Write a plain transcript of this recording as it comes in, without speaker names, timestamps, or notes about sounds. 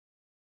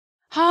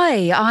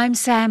Hi, I'm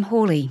Sam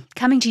Hawley,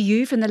 coming to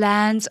you from the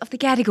lands of the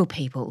Gadigal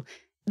people.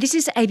 This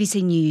is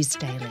ABC News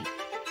Daily.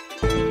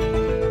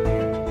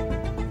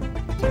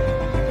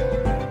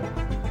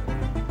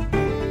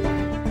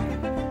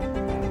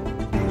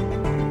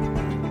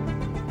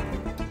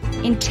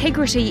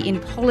 Integrity in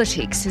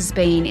politics has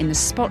been in the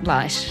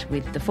spotlight,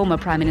 with the former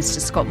Prime Minister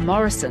Scott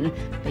Morrison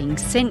being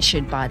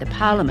censured by the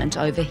Parliament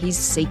over his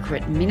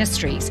secret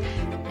ministries,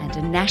 and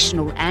a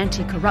National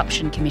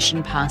Anti-Corruption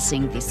Commission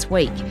passing this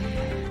week.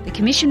 The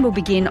commission will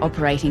begin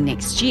operating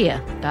next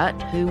year, but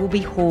who will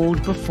be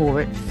hauled before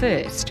it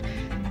first?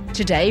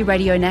 Today,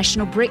 Radio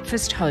National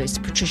Breakfast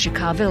host Patricia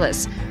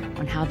Karvelas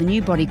on how the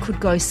new body could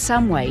go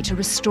some way to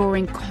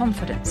restoring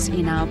confidence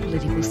in our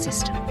political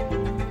system.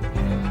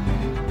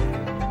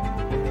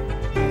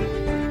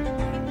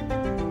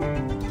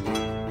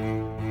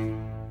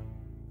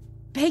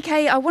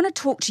 PK, I want to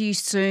talk to you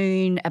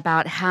soon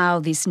about how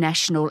this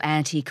National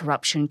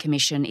Anti-Corruption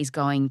Commission is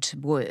going to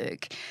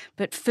work.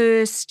 But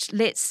first,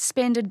 let's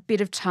spend a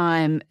bit of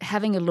time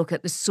having a look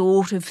at the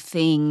sort of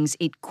things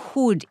it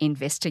could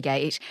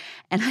investigate.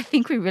 And I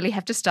think we really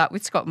have to start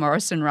with Scott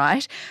Morrison,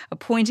 right?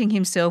 Appointing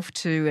himself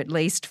to at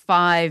least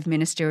 5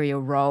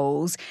 ministerial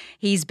roles.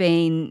 He's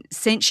been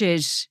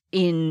censured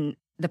in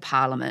the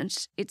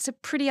Parliament. It's a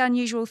pretty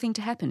unusual thing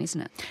to happen,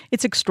 isn't it?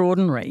 It's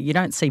extraordinary. You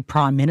don't see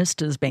Prime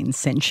Ministers being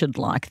censured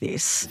like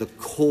this. The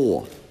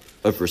core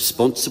of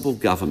responsible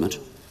government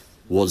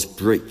was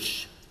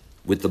breached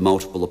with the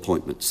multiple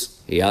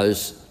appointments. He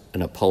owes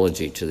an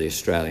apology to the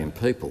Australian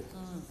people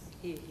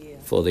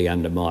for the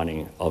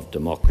undermining of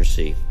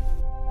democracy.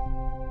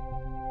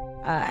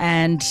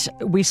 And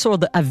we saw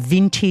a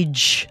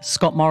vintage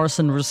Scott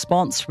Morrison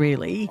response,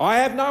 really. I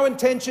have no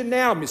intention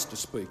now, Mr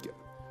Speaker,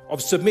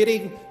 of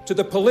submitting to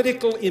the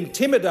political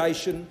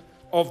intimidation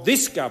of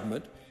this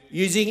government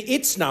using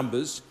its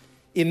numbers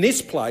in this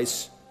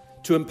place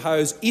to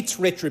impose its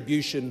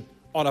retribution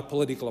on a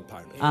political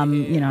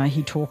opponent.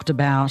 He talked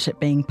about it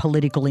being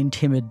political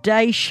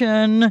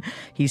intimidation.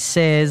 He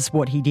says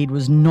what he did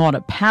was not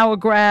a power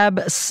grab.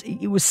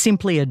 It was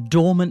simply a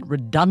dormant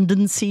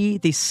redundancy,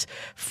 this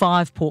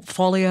 5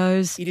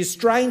 portfolios. It is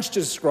strange to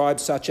describe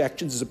such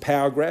actions as a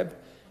power grab,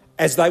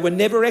 as they were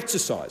never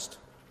exercised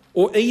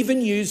or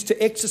even used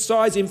to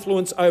exercise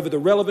influence over the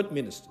relevant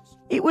ministers.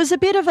 It was a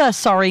bit of a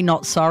sorry,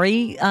 not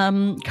sorry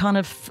kind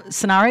of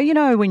scenario. You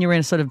know, when you're in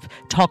a sort of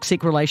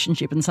toxic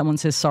relationship and someone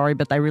says sorry,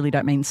 but they really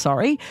don't mean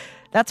sorry.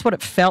 That's what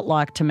it felt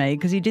like to me,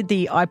 because he did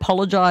the I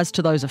apologise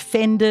to those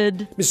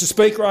offended. Mr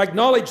Speaker, I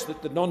acknowledge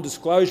that the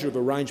non-disclosure of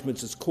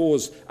arrangements has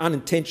caused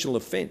unintentional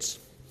offence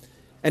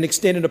and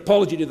extend an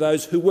apology to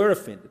those who were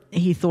offended.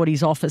 He thought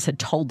his office had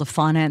told the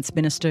finance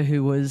minister,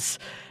 who was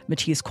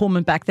Matthias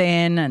Cormann back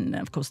then, and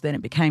of course then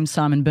it became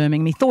Simon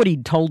Birmingham. He thought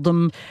he'd told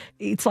them.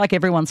 It's like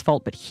everyone's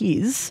fault but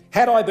his.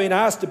 Had I been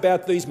asked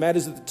about these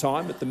matters at the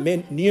time, at the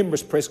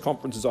numerous press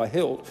conferences I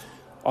held,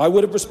 I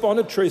would have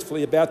responded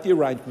truthfully about the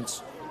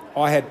arrangements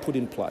I had put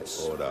in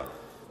place. Order.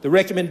 The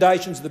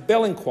recommendations of the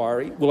Bell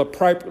inquiry will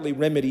appropriately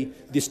remedy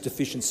this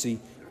deficiency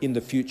in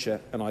the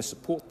future, and I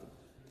support them.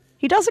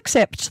 He does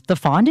accept the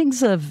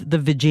findings of the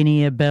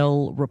Virginia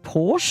Bell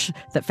report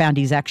that found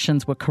his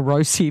actions were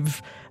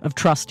corrosive of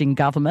trust in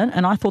government,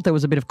 and I thought there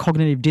was a bit of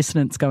cognitive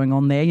dissonance going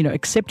on there,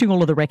 accepting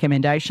all of the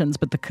recommendations,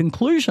 but the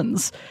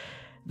conclusions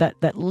that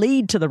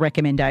lead to the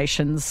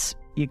recommendations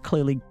you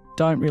clearly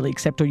don't really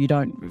accept, or you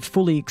don't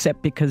fully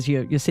accept because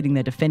you're sitting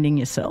there defending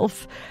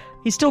yourself.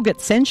 He still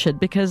gets censured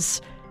because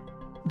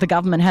the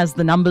government has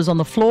the numbers on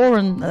the floor,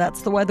 and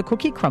that's the way the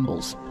cookie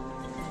crumbles.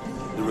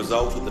 The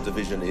result of the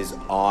division is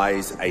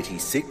ayes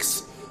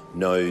 86,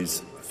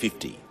 noes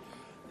 50.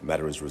 The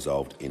matter is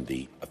resolved in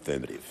the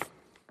affirmative.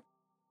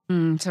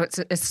 So it's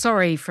a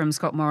sorry from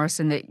Scott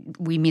Morrison that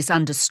we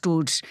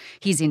misunderstood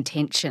his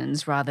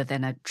intentions rather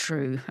than a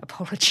true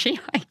apology,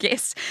 I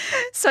guess.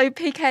 So,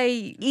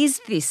 PK,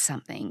 is this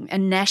something a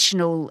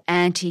National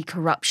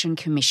Anti-Corruption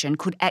Commission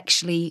could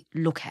actually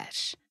look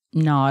at?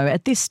 No,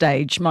 at this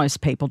stage,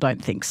 most people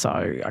don't think so.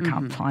 I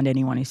can't find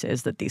anyone who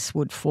says that this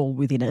would fall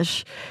within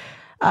it.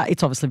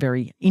 It's obviously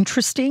very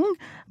interesting,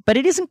 but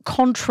it isn't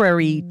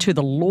contrary to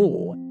the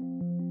law.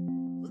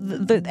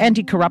 The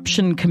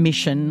Anti-Corruption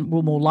Commission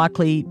will more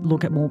likely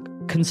look at more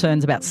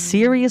concerns about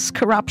serious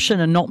corruption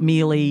and not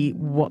merely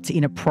what's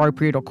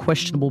inappropriate or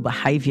questionable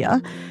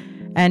behaviour.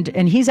 And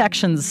his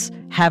actions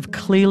have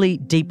clearly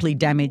deeply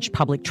damaged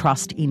public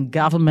trust in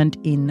government,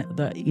 in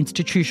the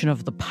institution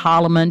of the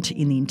parliament,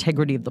 in the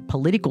integrity of the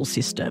political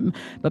system.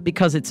 But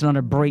because it's not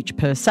a breach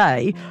per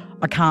se,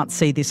 I can't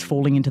see this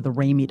falling into the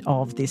remit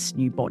of this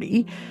new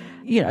body.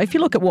 If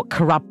you look at what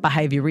corrupt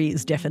behaviour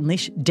is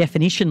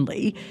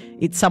definitionally,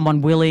 it's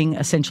someone willing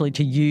essentially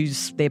to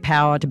use their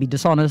power to be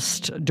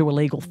dishonest, do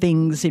illegal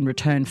things in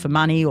return for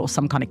money or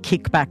some kind of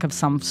kickback of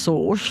some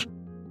sort.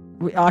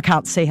 I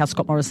can't see how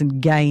Scott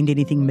Morrison gained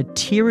anything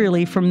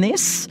materially from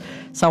this,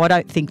 so I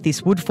don't think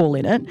this would fall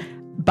in it.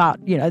 But,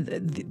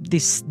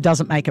 this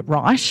doesn't make it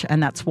right,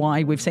 and that's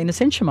why we've seen a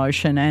censure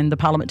motion and the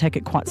Parliament take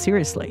it quite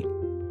seriously.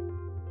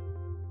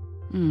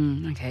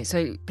 Okay,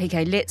 so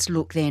PK, let's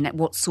look then at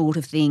what sort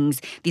of things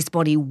this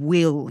body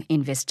will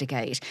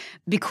investigate,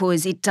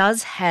 because it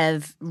does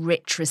have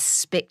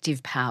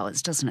retrospective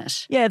powers, doesn't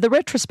it? Yeah, the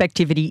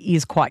retrospectivity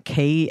is quite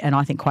key and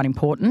I think quite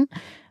important,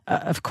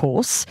 of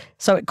course.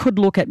 So it could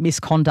look at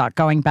misconduct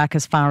going back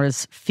as far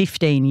as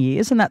 15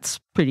 years, and that's a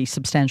pretty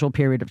substantial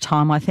period of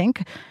time, I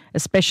think,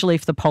 especially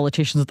if the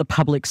politicians or the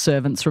public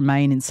servants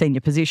remain in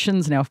senior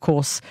positions. Now, of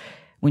course,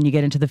 when you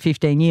get into the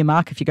 15-year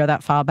mark, if you go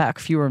that far back,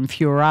 fewer and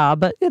fewer are,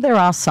 but yeah, there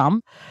are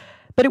some.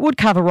 But it would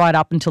cover right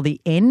up until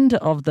the end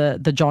of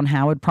the John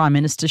Howard prime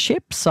ministership.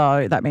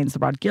 So that means the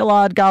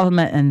Rudd-Gillard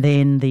government and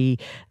then the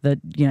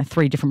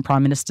 3 different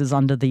prime ministers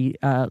under the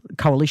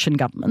coalition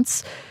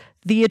governments.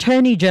 The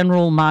Attorney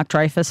General, Mark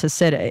Dreyfus, has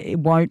said it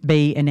won't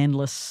be an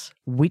endless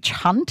witch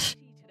hunt.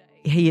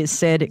 He has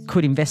said it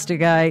could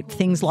investigate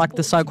things like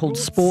the so-called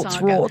sports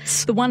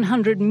rorts. The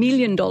 $100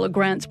 million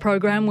grants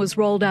program was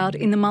rolled out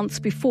in the months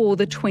before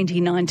the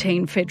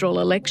 2019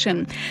 federal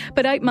election.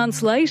 But 8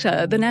 months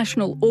later, the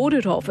National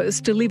Audit Office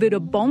delivered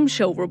a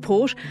bombshell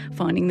report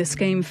finding the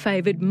scheme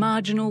favoured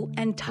marginal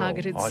and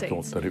targeted seats. I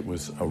thought that it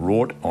was a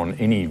rort on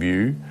any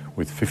view,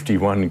 with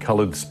 51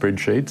 coloured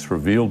spreadsheets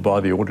revealed by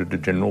the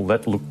Auditor-General.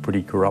 That looked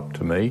pretty corrupt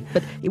to me.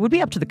 But it would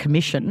be up to the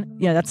Commission.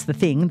 That's the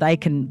thing. They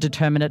can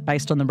determine it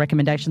based on the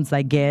recommendations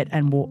they get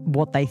and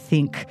what they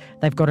think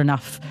they've got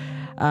enough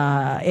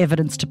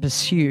evidence to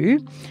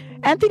pursue.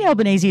 Anthony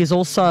Albanese has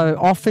also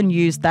often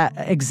used that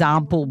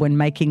example when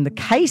making the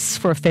case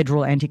for a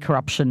federal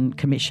anti-corruption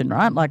commission,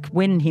 right? Like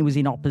when he was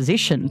in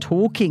opposition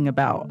talking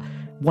about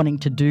wanting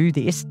to do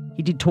this,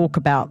 he did talk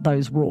about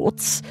those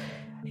rorts.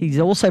 He's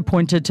also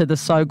pointed to the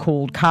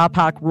so-called car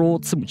park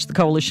rorts, in which the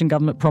coalition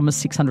government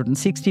promised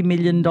 $660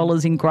 million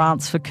in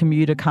grants for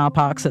commuter car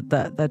parks at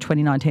the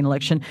 2019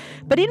 election.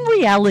 But in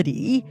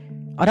reality,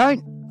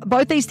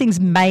 both these things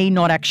may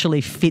not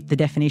actually fit the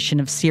definition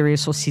of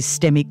serious or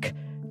systemic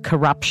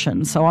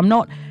corruption. So I'm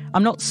not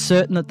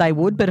certain that they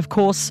would, but of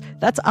course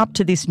that's up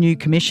to this new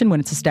commission when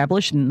it's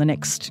established in the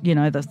next,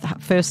 the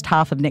first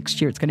half of next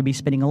year. It's going to be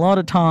spending a lot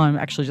of time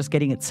actually just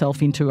getting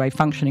itself into a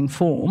functioning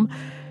form.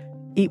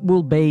 It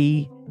will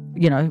be,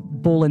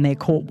 ball in their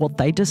court what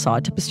they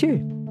decide to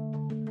pursue.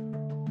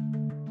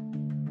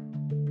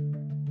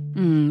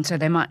 So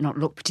they might not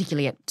look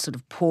particularly at sort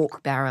of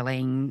pork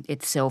barrelling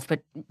itself,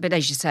 but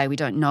as you say, we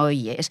don't know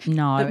yet.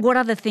 No. But what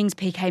other things,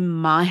 PK,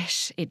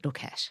 might it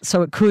look at?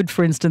 So it could,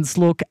 for instance,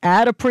 look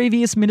at a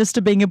previous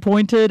minister being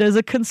appointed as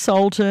a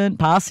consultant,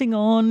 passing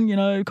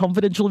on,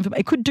 confidential information.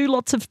 It could do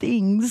lots of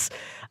things.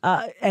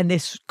 And there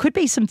could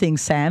be some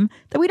things, Sam,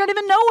 that we don't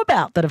even know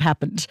about that have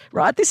happened,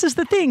 right? This is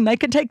the thing. They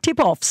can take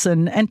tip-offs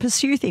and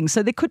pursue things.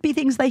 So there could be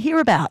things they hear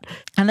about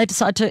and they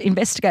decide to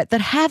investigate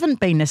that haven't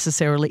been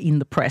necessarily in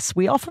the press.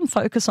 We often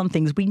focus on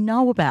things we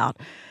know about,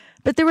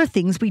 but there are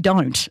things we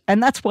don't.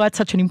 And that's why it's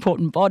such an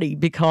important body,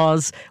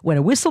 because when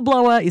a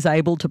whistleblower is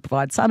able to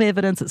provide some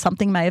evidence that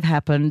something may have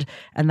happened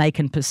and they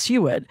can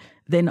pursue it,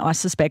 then I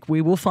suspect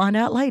we will find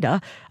out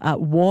later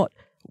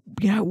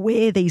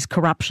where these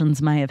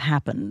corruptions may have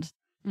happened.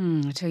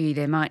 I tell you,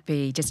 there might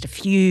be just a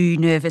few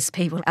nervous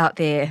people out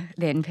there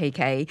then,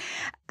 PK.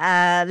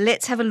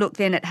 Let's have a look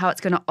then at how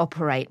it's going to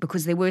operate,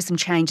 because there were some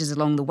changes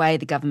along the way.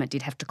 The government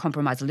did have to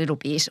compromise a little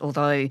bit,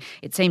 although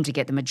it seemed to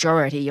get the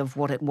majority of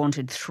what it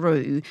wanted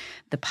through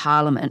the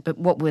Parliament. But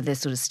what were the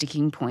sort of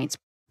sticking points?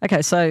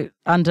 Okay, so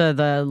under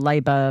the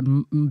Labor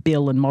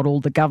bill and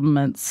model, the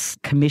government's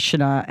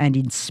commissioner and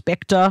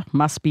inspector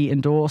must be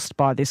endorsed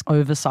by this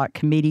oversight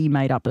committee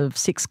made up of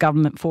 6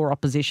 government, 4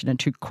 opposition and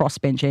 2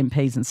 crossbench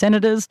MPs and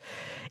senators.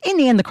 In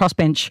the end, the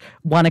crossbench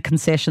won a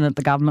concession that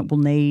the government will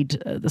need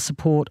the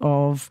support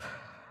of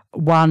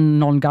 1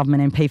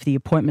 non-government MP for the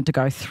appointment to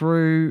go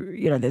through.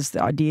 There's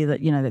the idea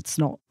that, that's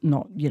not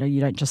you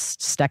don't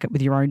just stack it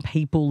with your own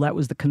people. That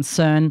was the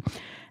concern.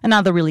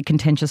 Another really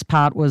contentious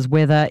part was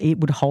whether it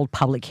would hold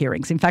public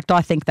hearings. In fact,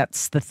 I think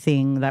that's the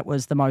thing that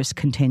was the most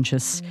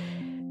contentious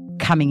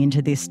coming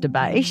into this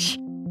debate.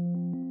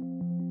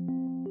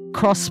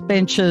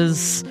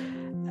 Crossbenchers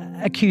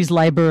accused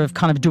Labor of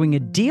kind of doing a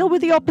deal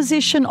with the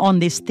opposition on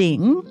this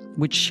thing,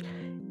 which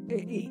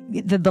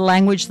the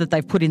language that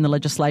they've put in the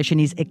legislation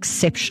is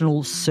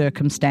exceptional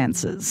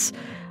circumstances,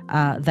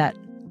 that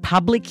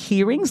public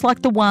hearings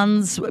like the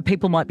ones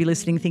people might be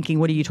listening thinking,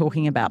 what are you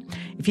talking about?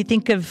 If you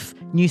think of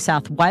New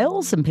South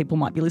Wales, and people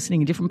might be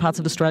listening in different parts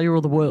of Australia or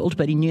the world,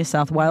 but in New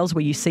South Wales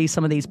where you see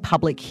some of these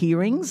public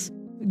hearings,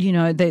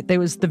 there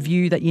was the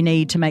view that you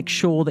need to make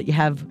sure that you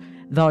have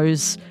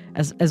those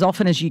as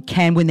often as you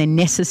can when they're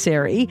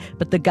necessary,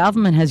 but the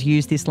government has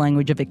used this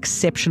language of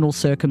exceptional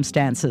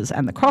circumstances,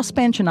 and the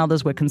crossbench and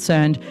others were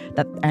concerned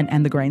that,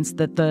 and the Greens,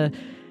 that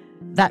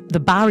the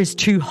bar is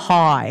too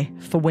high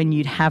for when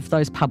you'd have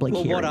those public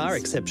hearings. What are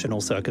exceptional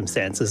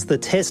circumstances? The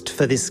test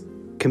for this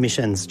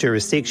Commission's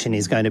jurisdiction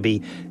is going to be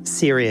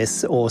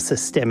serious or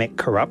systemic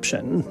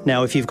corruption.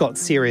 Now, if you've got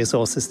serious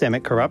or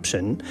systemic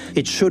corruption,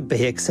 it should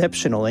be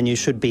exceptional, and you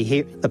should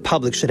be the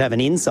public should have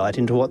an insight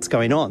into what's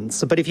going on.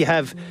 But if you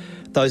have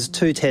those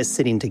two tests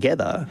sitting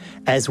together,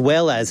 as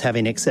well as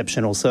having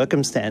exceptional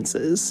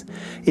circumstances,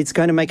 it's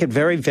going to make it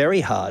very,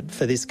 very hard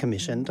for this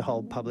commission to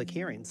hold public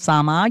hearings.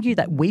 Some argue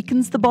that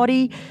weakens the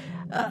body.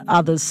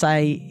 Others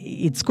say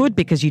it's good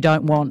because you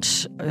don't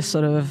want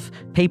sort of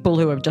people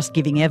who are just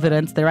giving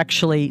evidence. They're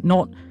actually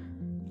not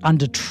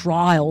under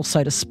trial,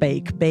 so to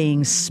speak,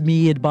 being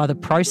smeared by the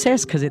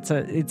process, because it's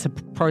a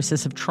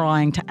process of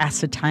trying to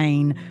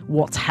ascertain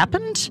what's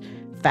happened,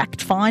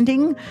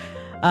 fact-finding,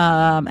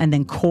 and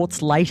then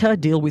courts later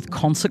deal with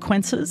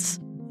consequences.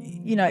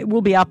 You know, it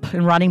will be up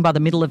and running by the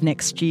middle of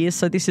next year,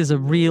 so this is a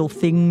real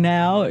thing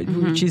now,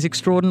 which is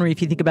extraordinary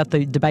if you think about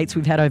the debates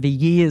we've had over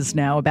years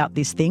now about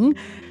this thing.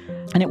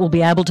 And it will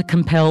be able to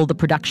compel the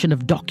production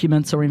of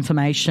documents or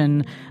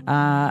information,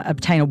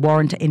 obtain a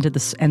warrant to enter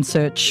and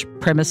search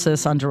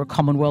premises under a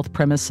Commonwealth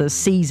premises,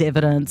 seize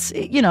evidence,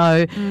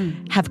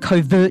 have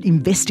covert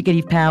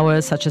investigative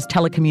powers such as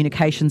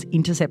telecommunications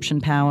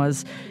interception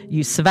powers,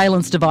 use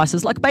surveillance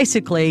devices, like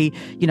basically,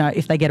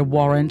 if they get a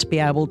warrant, be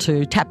able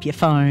to tap your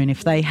phone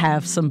if they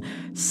have some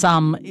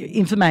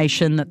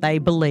information that they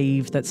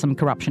believe that some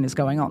corruption is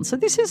going on. So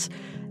this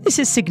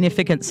is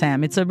significant,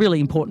 Sam. It's a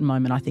really important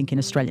moment, I think, in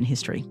Australian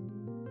history.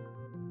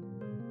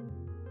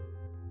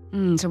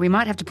 So we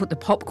might have to put the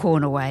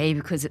popcorn away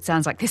because it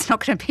sounds like there's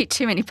not going to be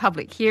too many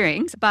public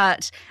hearings.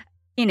 But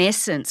in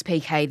essence,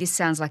 PK, this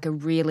sounds like a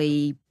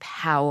really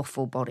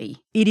powerful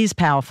body. It is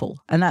powerful,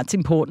 and that's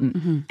important.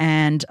 Mm-hmm.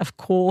 And, of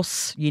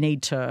course, you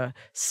need to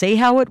see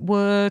how it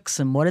works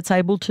and what it's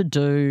able to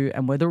do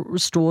and whether it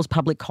restores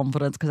public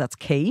confidence, because that's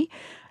key.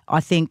 I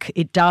think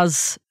it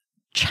does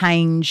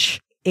change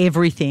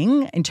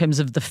everything in terms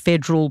of the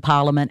federal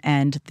parliament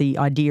and the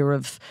idea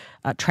of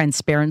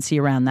transparency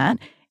around that.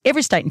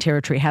 Every state and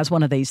territory has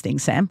one of these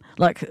things, Sam.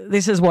 Like,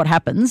 this is what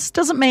happens.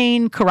 Doesn't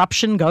mean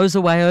corruption goes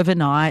away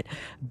overnight,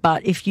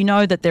 but if you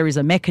know that there is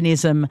a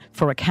mechanism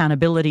for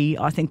accountability,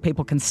 I think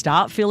people can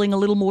start feeling a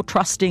little more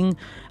trusting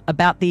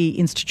about the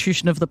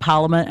institution of the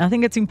parliament. And I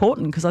think it's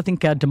important because I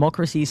think our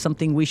democracy is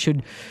something we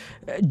should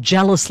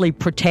jealously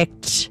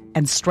protect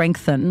and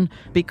strengthen,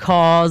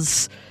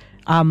 because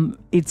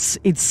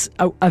it's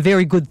a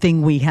very good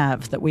thing we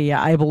have, that we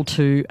are able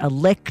to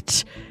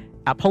elect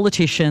our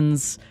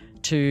politicians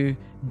to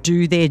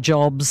do their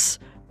jobs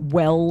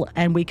well,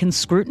 and we can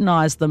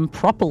scrutinise them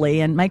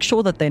properly and make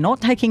sure that they're not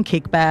taking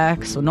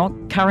kickbacks or not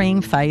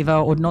currying favour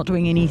or not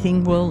doing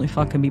anything, well, if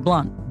I can be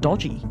blunt,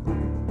 dodgy.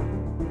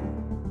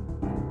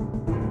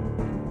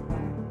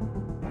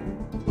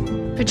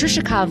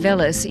 Patricia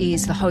Karvelas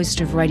is the host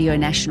of Radio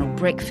National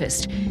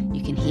Breakfast.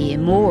 You can hear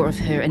more of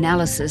her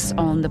analysis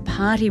on the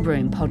Party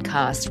Room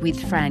podcast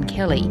with Fran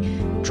Kelly,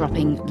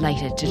 dropping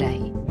later today.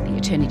 The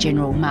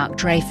Attorney-General Mark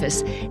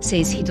Dreyfus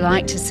says he'd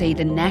like to see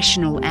the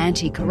National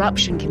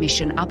Anti-Corruption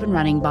Commission up and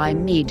running by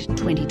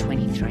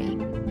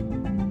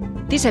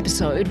mid-2023. This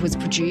episode was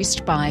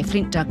produced by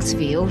Flint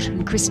Duxfield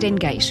and Chris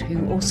Dengate,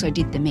 who also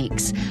did the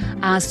mix.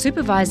 Our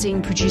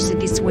supervising producer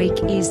this week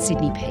is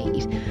Sydney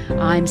Peed.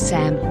 I'm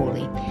Sam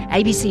Hawley.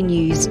 ABC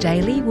News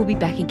Daily will be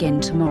back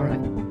again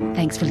tomorrow.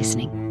 Thanks for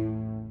listening.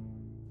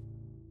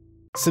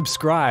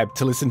 Subscribe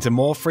to listen to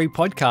more free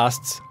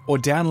podcasts or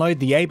download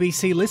the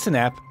ABC Listen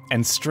app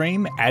and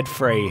stream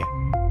ad-free.